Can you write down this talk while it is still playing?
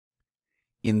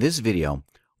In this video,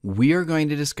 we are going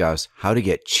to discuss how to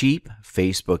get cheap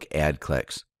Facebook ad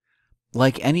clicks.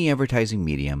 Like any advertising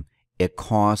medium, it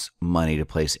costs money to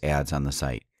place ads on the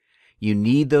site. You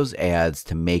need those ads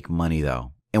to make money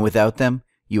though, and without them,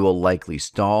 you will likely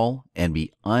stall and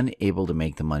be unable to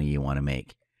make the money you want to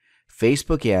make.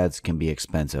 Facebook ads can be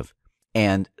expensive,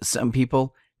 and some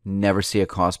people never see a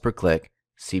cost per click,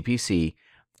 CPC,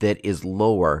 that is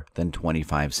lower than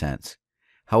 25 cents.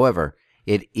 However,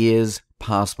 it is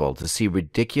possible to see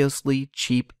ridiculously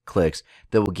cheap clicks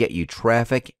that will get you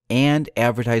traffic and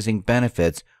advertising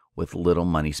benefits with little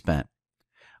money spent.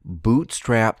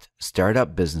 Bootstrapped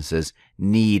startup businesses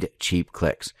need cheap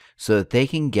clicks so that they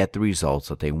can get the results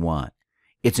that they want.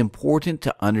 It's important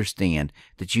to understand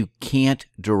that you can't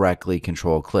directly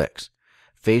control clicks.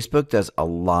 Facebook does a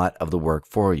lot of the work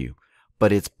for you,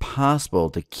 but it's possible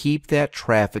to keep that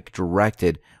traffic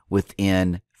directed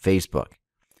within Facebook.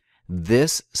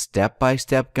 This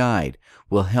step-by-step guide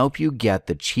will help you get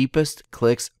the cheapest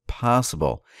clicks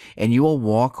possible, and you will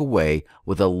walk away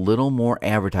with a little more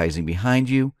advertising behind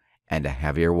you and a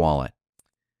heavier wallet.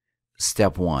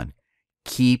 Step 1.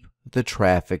 Keep the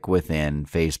traffic within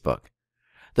Facebook.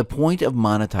 The point of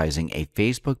monetizing a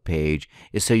Facebook page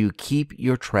is so you keep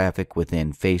your traffic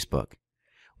within Facebook.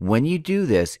 When you do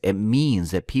this, it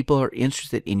means that people are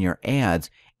interested in your ads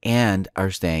and are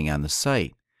staying on the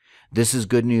site. This is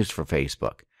good news for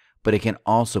Facebook, but it can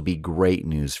also be great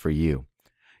news for you.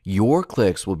 Your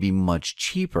clicks will be much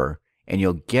cheaper and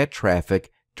you'll get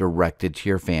traffic directed to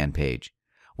your fan page.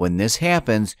 When this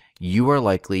happens, you are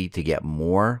likely to get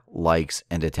more likes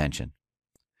and attention.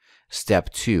 Step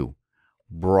 2.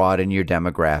 Broaden your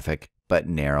demographic but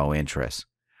narrow interests.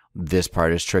 This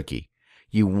part is tricky.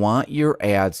 You want your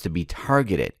ads to be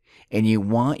targeted and you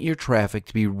want your traffic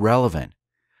to be relevant.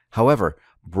 However,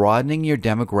 broadening your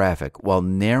demographic while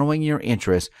narrowing your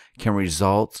interests can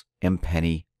result in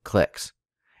penny clicks.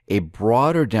 A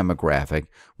broader demographic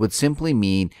would simply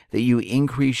mean that you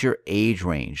increase your age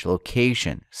range,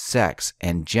 location, sex,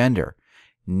 and gender.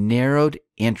 Narrowed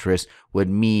interest would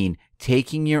mean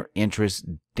taking your interests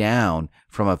down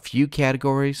from a few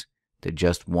categories to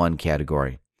just one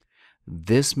category.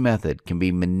 This method can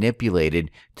be manipulated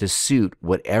to suit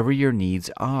whatever your needs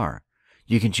are.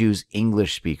 You can choose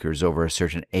English speakers over a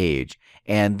certain age,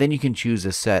 and then you can choose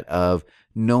a set of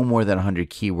no more than 100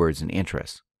 keywords and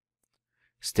interests.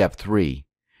 Step 3.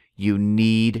 You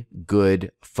need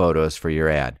good photos for your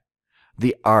ad.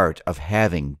 The art of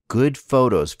having good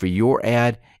photos for your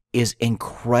ad is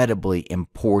incredibly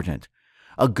important.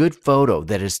 A good photo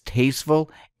that is tasteful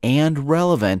and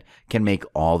relevant can make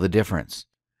all the difference.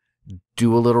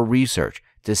 Do a little research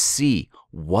to see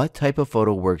what type of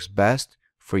photo works best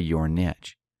for your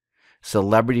niche.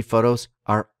 Celebrity photos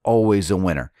are always a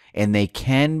winner, and they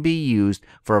can be used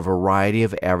for a variety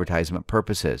of advertisement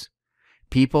purposes.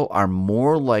 People are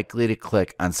more likely to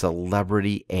click on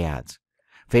celebrity ads.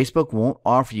 Facebook won't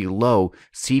offer you low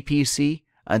CPC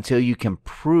until you can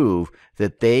prove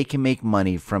that they can make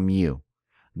money from you.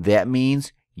 That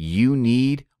means you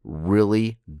need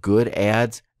really good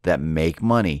ads that make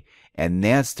money, and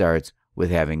that starts with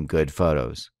having good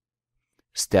photos.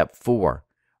 Step 4.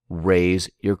 Raise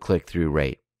your click-through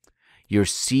rate. Your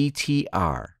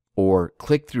CTR, or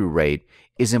click-through rate,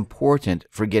 is important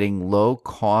for getting low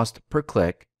cost per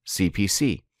click,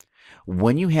 CPC.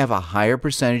 When you have a higher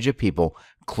percentage of people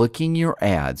clicking your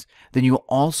ads, then you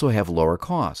also have lower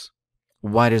costs.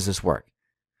 Why does this work?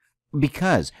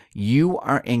 Because you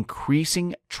are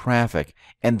increasing traffic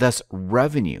and thus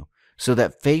revenue so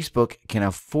that Facebook can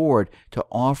afford to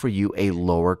offer you a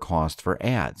lower cost for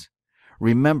ads.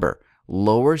 Remember,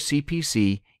 lower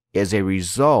CPC is a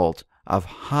result of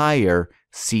higher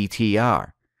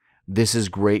CTR. This is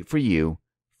great for you,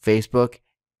 Facebook,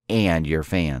 and your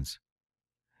fans.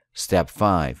 Step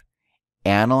 5.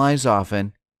 Analyze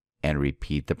often and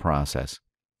repeat the process.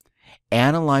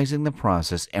 Analyzing the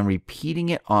process and repeating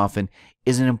it often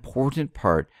is an important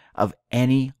part of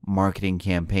any marketing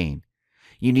campaign.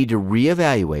 You need to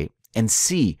reevaluate and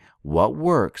see what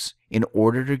works in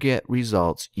order to get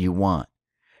results you want.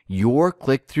 Your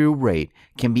click-through rate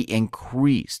can be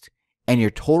increased and your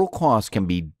total cost can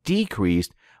be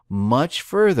decreased much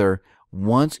further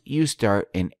once you start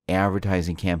an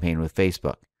advertising campaign with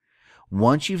Facebook.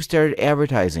 Once you've started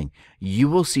advertising, you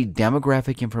will see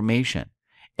demographic information,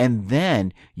 and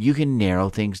then you can narrow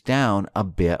things down a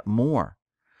bit more.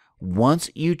 Once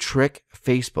you trick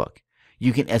Facebook,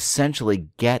 you can essentially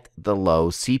get the low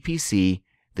CPC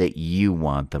that you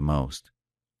want the most.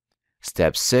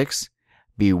 Step 6.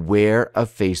 Beware of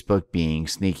Facebook being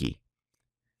sneaky.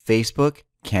 Facebook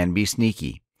can be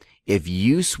sneaky. If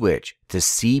you switch to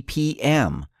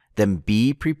CPM, then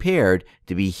be prepared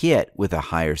to be hit with a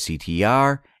higher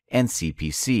CTR and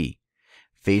CPC.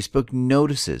 Facebook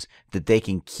notices that they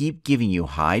can keep giving you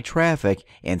high traffic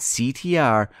and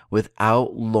CTR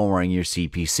without lowering your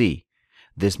CPC.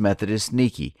 This method is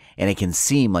sneaky, and it can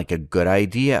seem like a good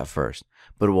idea at first,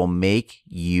 but it will make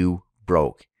you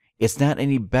broke. It's not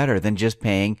any better than just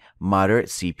paying moderate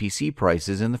CPC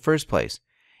prices in the first place.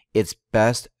 It's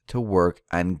best to work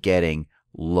on getting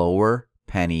lower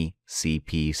penny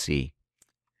CPC.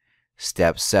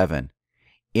 Step 7.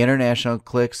 International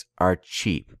clicks are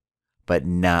cheap, but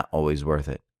not always worth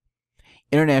it.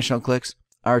 International clicks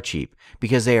are cheap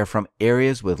because they are from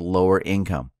areas with lower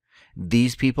income.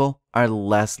 These people are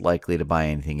less likely to buy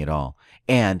anything at all,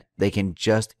 and they can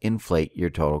just inflate your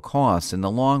total costs in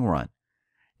the long run.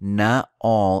 Not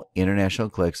all international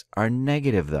clicks are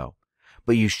negative though,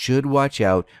 but you should watch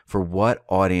out for what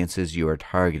audiences you are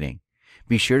targeting.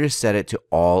 Be sure to set it to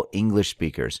all English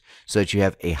speakers so that you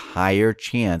have a higher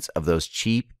chance of those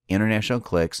cheap international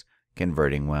clicks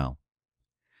converting well.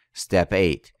 Step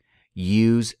 8.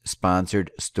 Use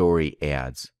sponsored story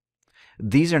ads.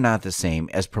 These are not the same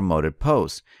as promoted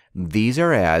posts. These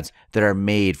are ads that are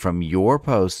made from your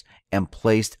posts and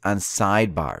placed on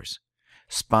sidebars.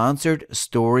 Sponsored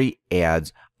story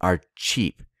ads are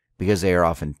cheap because they are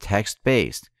often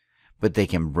text-based, but they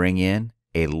can bring in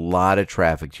a lot of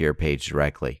traffic to your page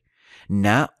directly.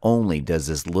 Not only does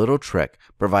this little trick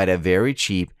provide a very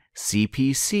cheap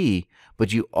CPC,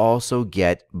 but you also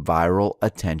get viral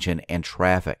attention and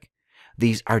traffic.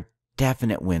 These are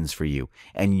definite wins for you,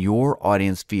 and your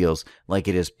audience feels like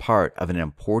it is part of an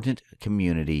important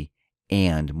community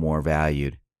and more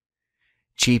valued.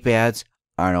 Cheap ads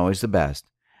aren't always the best,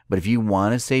 but if you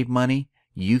want to save money,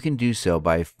 you can do so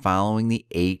by following the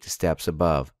 8 steps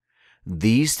above.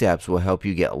 These steps will help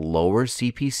you get lower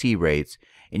CPC rates,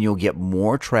 and you'll get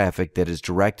more traffic that is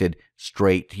directed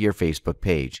straight to your Facebook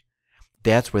page.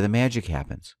 That's where the magic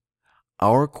happens.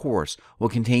 Our course will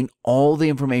contain all the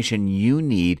information you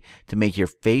need to make your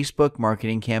Facebook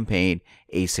marketing campaign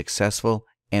a successful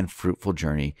and fruitful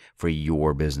journey for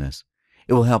your business.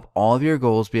 It will help all of your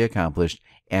goals be accomplished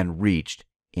and reached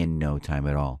in no time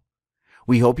at all.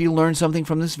 We hope you learned something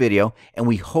from this video, and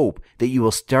we hope that you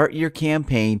will start your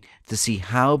campaign to see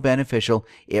how beneficial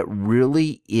it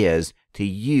really is to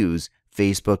use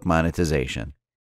Facebook monetization.